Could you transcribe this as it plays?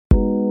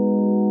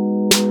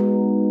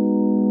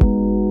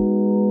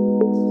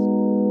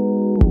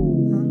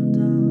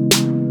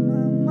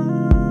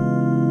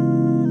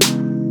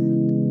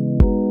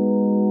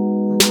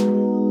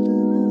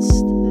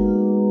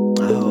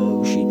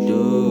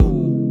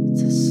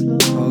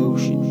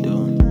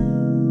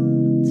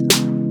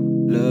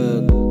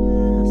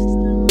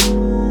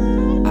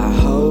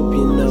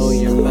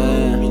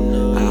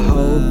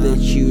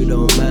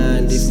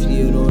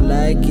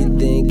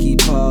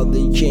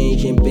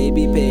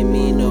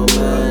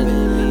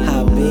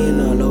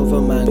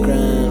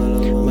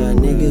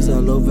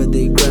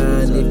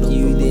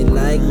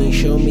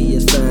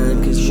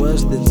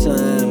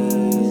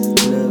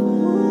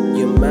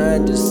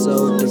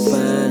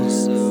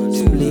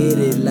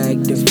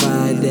like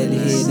defy that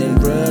hit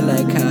and run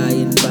like high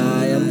and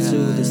by. I'm to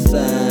the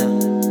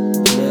side,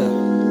 yeah,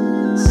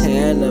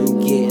 and I'm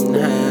getting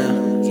high.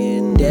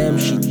 Damn,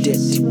 she dead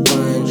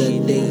divine. I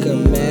think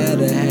I'm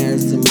mad at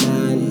has in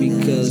mind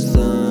because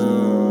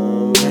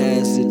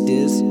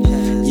hazardous.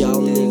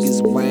 Y'all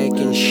niggas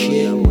whacking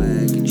shit.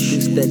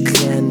 It's that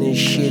Klan and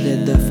shit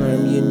at the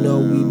firm. You know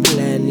we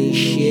planning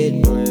shit.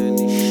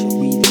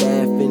 We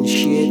laughing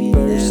shit.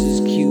 Verses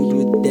cute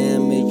with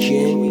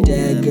damaging.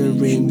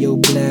 Dagger in your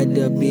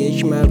bladder,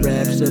 bitch. My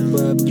raps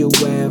above your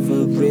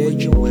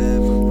average.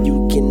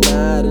 You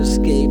cannot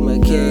escape my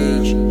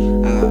cage.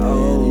 I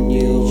own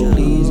you.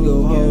 Please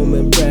go home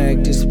and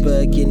practice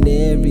fucking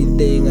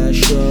everything I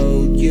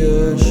showed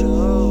you.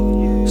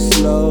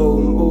 Slow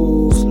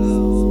move,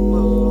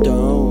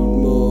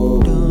 don't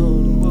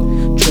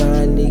move.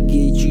 Trying to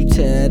get you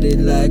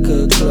tatted like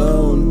a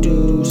clone,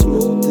 dude.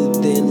 Smoother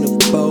than a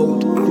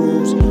boat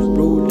cruise,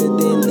 ruder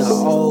than the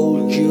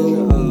old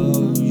you.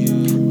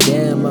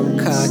 Damn, I'm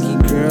cocky,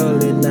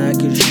 girl, and I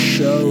can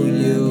show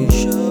you.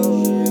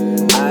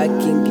 I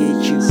can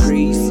get you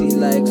greasy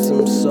like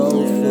some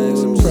soul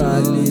food.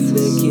 Probably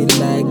looking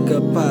like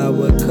a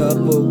power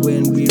couple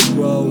when we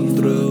roll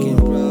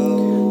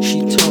through. She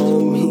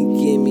told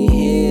me, give me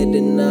head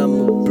and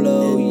I'ma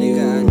blow you.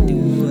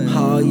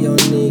 All your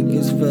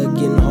niggas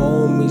fucking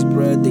homies,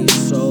 bruh, they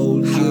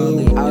sold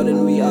you out,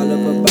 and we all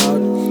up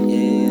about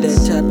that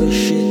type of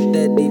shit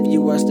that if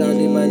you are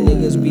astounded, my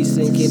niggas be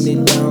sinking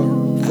it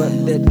down. Fuck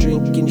that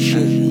drinking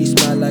shit, we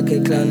smile like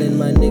a clown, and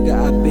my nigga,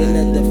 I been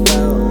at the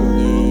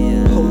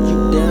fountain. Hold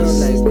you down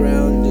like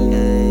grounding.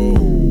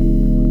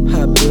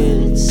 I've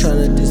been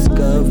trying to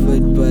discover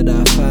it, but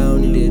I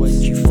found it. What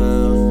you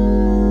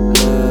found?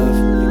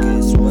 Love.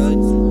 Guess what?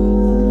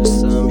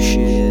 Some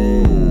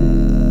shit.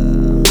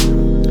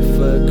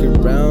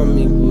 Fuck around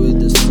me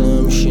with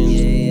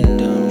assumptions.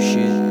 Dumb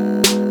shit.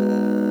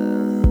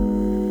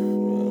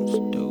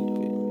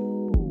 Stupid.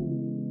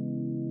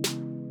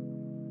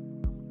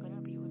 I'm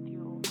gonna be with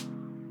you,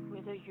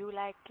 whether you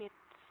like it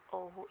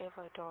or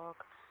whoever, dog.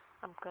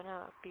 I'm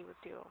gonna be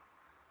with you.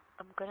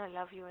 I'm gonna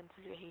love you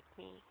until you hate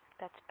me.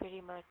 That's pretty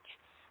much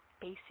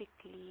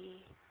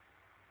basically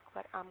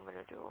what I'm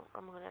gonna do.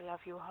 I'm gonna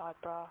love you hard,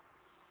 bro.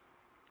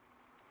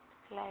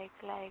 Like.